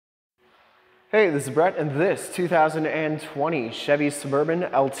Hey, this is Brett, and this 2020 Chevy Suburban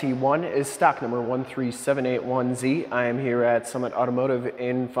LT1 is stock number 13781Z. I am here at Summit Automotive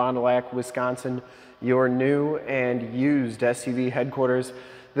in Fond du Lac, Wisconsin, your new and used SUV headquarters.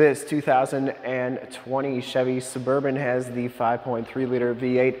 This 2020 Chevy Suburban has the 5.3-liter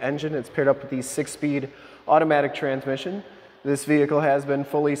V8 engine. It's paired up with the 6-speed automatic transmission. This vehicle has been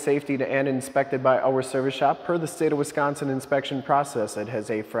fully safetied and inspected by our service shop per the state of Wisconsin inspection process. It has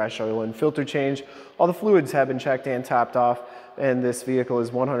a fresh oil and filter change. All the fluids have been checked and topped off, and this vehicle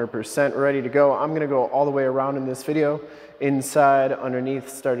is 100% ready to go. I'm going to go all the way around in this video, inside, underneath,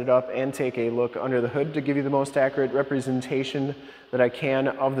 start it up, and take a look under the hood to give you the most accurate representation that I can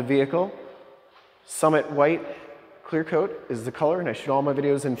of the vehicle. Summit White Clear Coat is the color, and I shoot all my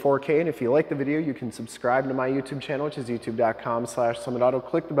videos in 4K. And if you like the video, you can subscribe to my YouTube channel, which is youtube.com/summitauto.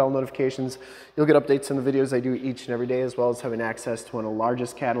 Click the bell notifications. You'll get updates on the videos I do each and every day, as well as having access to one of the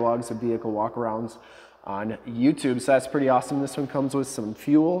largest catalogs of vehicle walkarounds on YouTube. So that's pretty awesome. This one comes with some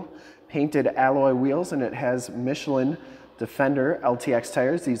fuel, painted alloy wheels, and it has Michelin Defender L.T.H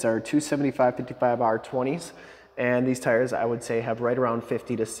tires. These are 275/55R20s, and these tires, I would say, have right around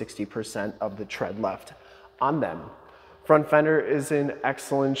 50 to 60% of the tread left on them. Front fender is in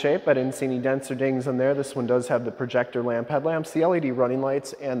excellent shape. I didn't see any dents or dings on there. This one does have the projector lamp headlamps, the LED running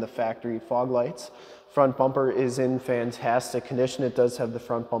lights, and the factory fog lights. Front bumper is in fantastic condition. It does have the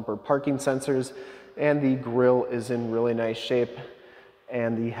front bumper parking sensors, and the grille is in really nice shape,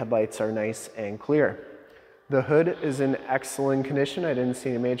 and the headlights are nice and clear. The hood is in excellent condition. I didn't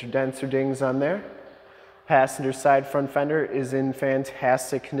see any major dents or dings on there. Passenger side front fender is in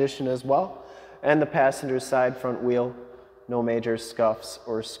fantastic condition as well, and the passenger side front wheel, no major scuffs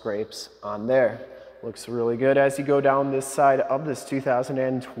or scrapes on there. Looks really good. As you go down this side of this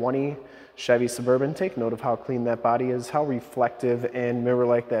 2020 Chevy Suburban, take note of how clean that body is, how reflective and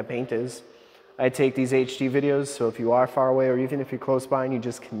mirror-like that paint is. I take these HD videos, so if you are far away or even if you're close by and you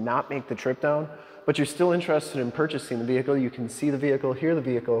just cannot make the trip down, but you're still interested in purchasing the vehicle, you can see the vehicle, hear the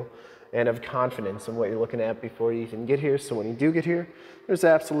vehicle, and have confidence in what you're looking at before you even get here. So when you do get here, there's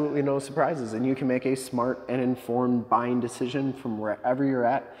absolutely no surprises, and you can make a smart and informed buying decision from wherever you're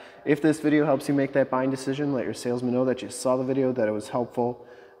at. If this video helps you make that buying decision, let your salesman know that you saw the video, that it was helpful,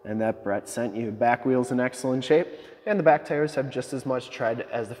 and that Brett sent you. Back wheel's in excellent shape, and the back tires have just as much tread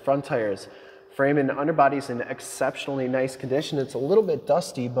as the front tires. Frame and underbody's in exceptionally nice condition. It's a little bit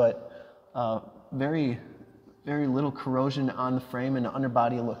dusty, but very little corrosion on the frame, and the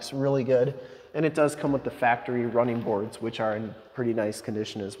underbody looks really good. And it does come with the factory running boards, which are in pretty nice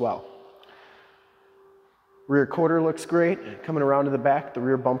condition as well. Rear quarter looks great. Coming around to the back, the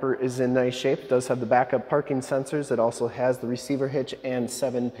rear bumper is in nice shape. It does have the backup parking sensors. It also has the receiver hitch and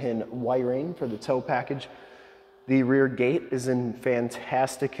 7-pin wiring for the tow package. The rear gate is in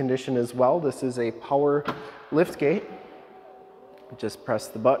fantastic condition as well. This is a power lift gate. Just press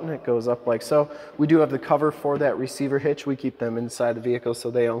the button, it goes up like so. We do have the cover for that receiver hitch. We keep them inside the vehicle so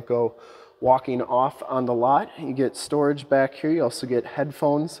they don't go walking off on the lot. You get storage back here. You also get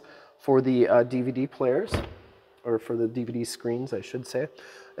headphones for the DVD players, or for the DVD screens, I should say.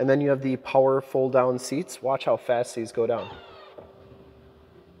 And then you have the power fold-down seats. Watch how fast these go down.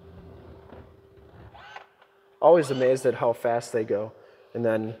 Always amazed at how fast they go. And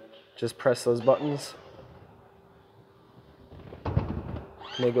then just press those buttons.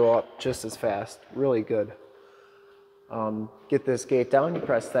 And they go up just as fast. Really good. Get this gate down, you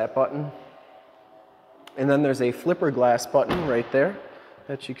press that button. And then there's a flipper glass button right there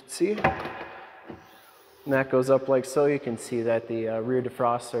that you can see. And that goes up like so. You can see that the rear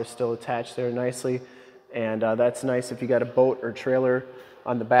defroster is still attached there nicely. And that's nice if you got a boat or trailer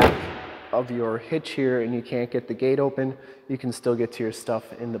on the back of your hitch here and you can't get the gate open, you can still get to your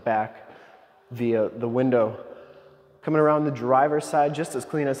stuff in the back via the window. Coming around the driver's side, just as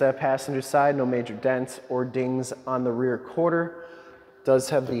clean as that passenger side, no major dents or dings on the rear quarter.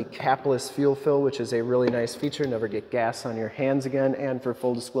 Does have the Capless fuel fill, which is a really nice feature. Never get gas on your hands again. And for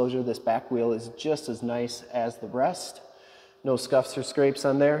full disclosure, this back wheel is just as nice as the rest. No scuffs or scrapes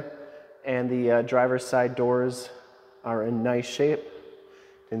on there. And the driver's side doors are in nice shape.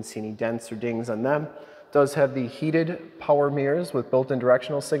 Didn't see any dents or dings on them. Does have the heated power mirrors with built-in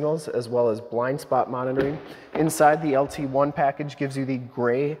directional signals, as well as blind spot monitoring. Inside, the LT1 package gives you the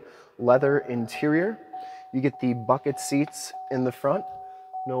gray leather interior. You get the bucket seats in the front.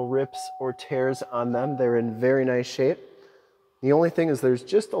 No rips or tears on them. They're in very nice shape. The only thing is there's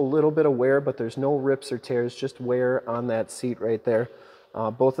just a little bit of wear, but there's no rips or tears, just wear on that seat right there.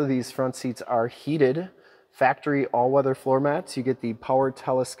 Both of these front seats are heated. Factory all-weather floor mats. You get the power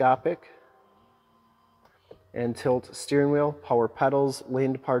telescopic and tilt steering wheel, power pedals,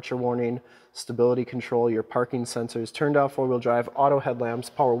 lane departure warning, stability control, your parking sensors, turned off four-wheel drive, auto headlamps,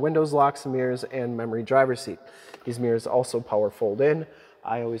 power windows, locks and mirrors, and memory driver's seat. These mirrors also power fold in.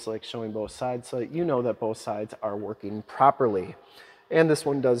 I always like showing both sides so that you know that both sides are working properly. And this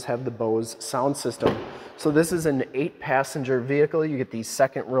one does have the Bose sound system. So this is an 8-passenger vehicle. You get the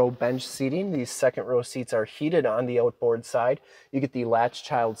second row bench seating. These second row seats are heated on the outboard side. You get the latch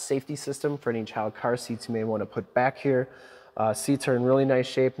child safety system for any child car seats you may want to put back here. Seats are in really nice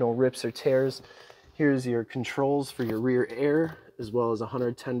shape, no rips or tears. Here's your controls for your rear air, as well as a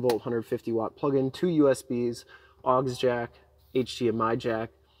 110 volt, 150 watt plug-in, 2 USBs, aux jack, HDMI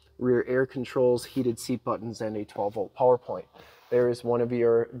jack, rear air controls, heated seat buttons, and a 12 volt power point. There is one of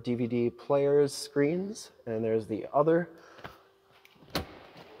your DVD players screens, and there's the other.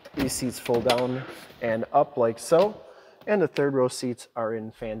 These seats fold down and up like so, and the third row seats are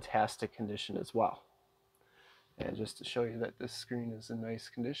in fantastic condition as well. And just to show you that this screen is in nice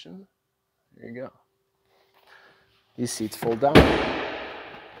condition, there you go. These seats fold down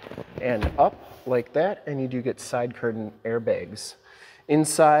and up like that, and you do get side curtain airbags.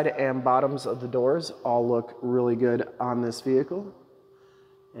 Inside and bottoms of the doors all look really good on this vehicle,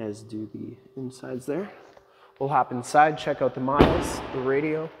 as do the insides there. We'll hop inside, check out the miles, the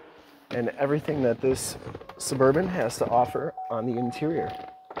radio, and everything that this Suburban has to offer on the interior.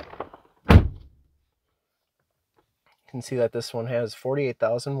 You can see that this one has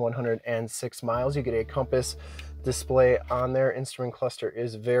 48,106 miles. You get a compass display on there. Instrument cluster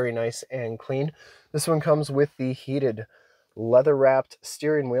is very nice and clean. This one comes with the heated leather-wrapped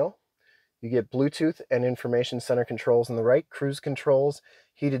steering wheel. You get Bluetooth and information center controls on the right, cruise controls,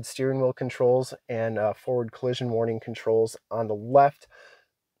 heated steering wheel controls, and forward collision warning controls on the left.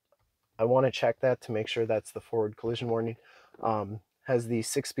 I want to check that to make sure that's the forward collision warning. Has the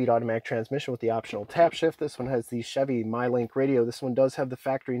 6-speed automatic transmission with the optional tap shift. This one has the Chevy MyLink radio. This one does have the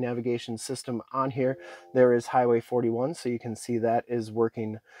factory navigation system on here. There is Highway 41, so you can see that is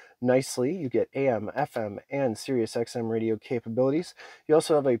working nicely. You get AM, FM, and Sirius XM radio capabilities. You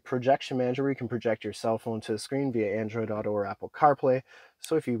also have a projection manager where you can project your cell phone to the screen via Android Auto or Apple CarPlay.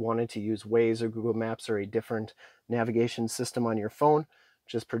 So if you wanted to use Waze or Google Maps or a different navigation system on your phone,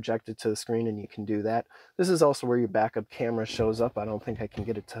 just project it to the screen and you can do that. This is also where your backup camera shows up. I don't think I can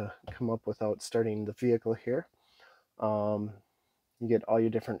get it to come up without starting the vehicle here. You get all your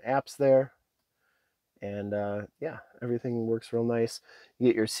different apps there. And yeah, everything works real nice. You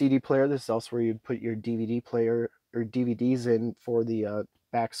get your CD player. This is also where you put your DVD player or DVDs in for the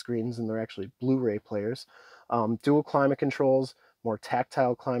back screens, and they're actually Blu-ray players. Dual climate controls, more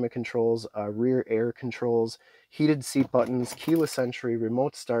tactile climate controls, rear air controls, heated seat buttons, keyless entry,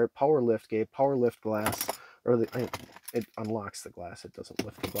 remote start, power lift gate, power lift glass, or it unlocks the glass, it doesn't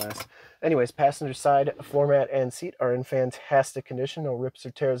lift the glass. Anyways, passenger side floor mat and seat are in fantastic condition, no rips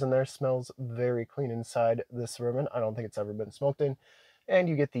or tears in there. Smells very clean inside this Suburban. I don't think it's ever been smoked in. And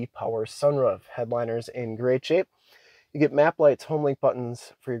you get the power sunroof. Headliners in great shape. You get map lights, Homelink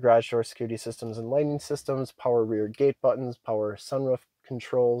buttons for your garage door security systems and lighting systems, power rear gate buttons, power sunroof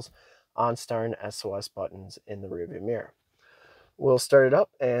controls, OnStar and SOS buttons in the rearview mirror. We'll start it up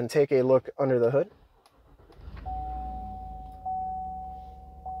and take a look under the hood.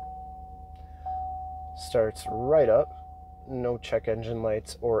 Starts right up. No check engine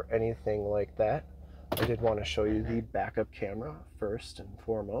lights or anything like that. I did want to show you the backup camera first and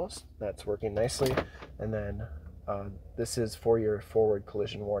foremost. That's working nicely. And then this is for your forward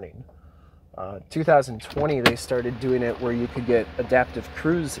collision warning. 2020 they started doing it where you could get adaptive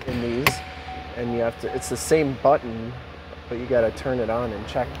cruise in these, and you have to, it's the same button, but you got to turn it on and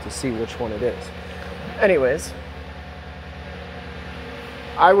check to see which one it is. Anyways,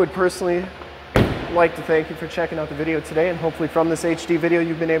 I would personally like to thank you for checking out the video today, and hopefully from this HD video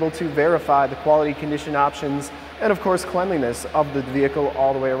you've been able to verify the quality, condition, options, and of course cleanliness of the vehicle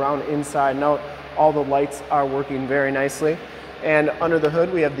all the way around, inside and out. All the lights are working very nicely. And under the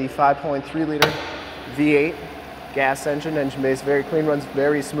hood we have the 5.3 liter V8 gas engine. Engine base very clean, runs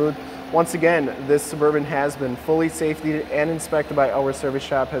very smooth. Once again, this Suburban has been fully safetied and inspected by our service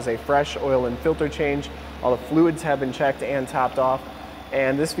shop, has a fresh oil and filter change. All the fluids have been checked and topped off.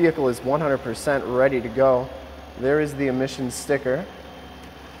 And this vehicle is 100% ready to go. There is the emissions sticker.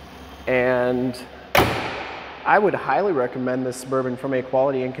 And I would highly recommend this Suburban from a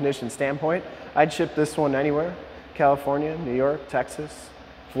quality and condition standpoint. I'd ship this one anywhere. California, New York, Texas,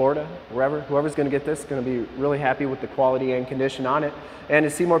 Florida, wherever. Whoever's going to get this is going to be really happy with the quality and condition on it. And to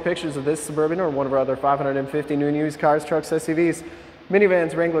see more pictures of this Suburban or one of our other 550 new and used cars, trucks, SUVs,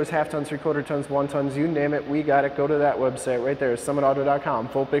 minivans, Wranglers, half tons, 3/4 tons, 1 tons, you name it, we got it. Go to that website right there, summitauto.com.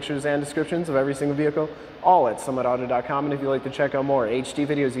 Full pictures and descriptions of every single vehicle, all at summitauto.com. And if you'd like to check out more HD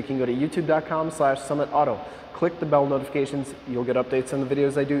videos, you can go to youtube.com/summitauto. Click the bell notifications. You'll get updates on the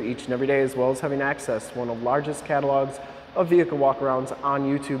videos I do each and every day, as well as having access to one of the largest catalogs of vehicle walkarounds on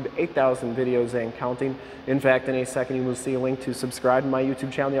YouTube, 8,000 videos and counting. In fact, in a second you will see a link to subscribe to my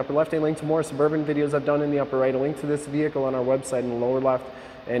YouTube channel in the upper left, a link to more Suburban videos I've done in the upper right, a link to this vehicle on our website in the lower left,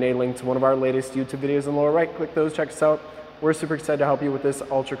 and a link to one of our latest YouTube videos in the lower right. Click those, check us out. We're super excited to help you with this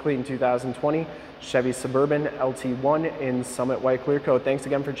ultra clean 2020 Chevy Suburban LT1 in Summit White Clear Coat. Thanks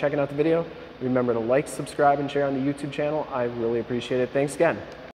again for checking out the video. Remember to like, subscribe, and share on the YouTube channel. I really appreciate it. Thanks again.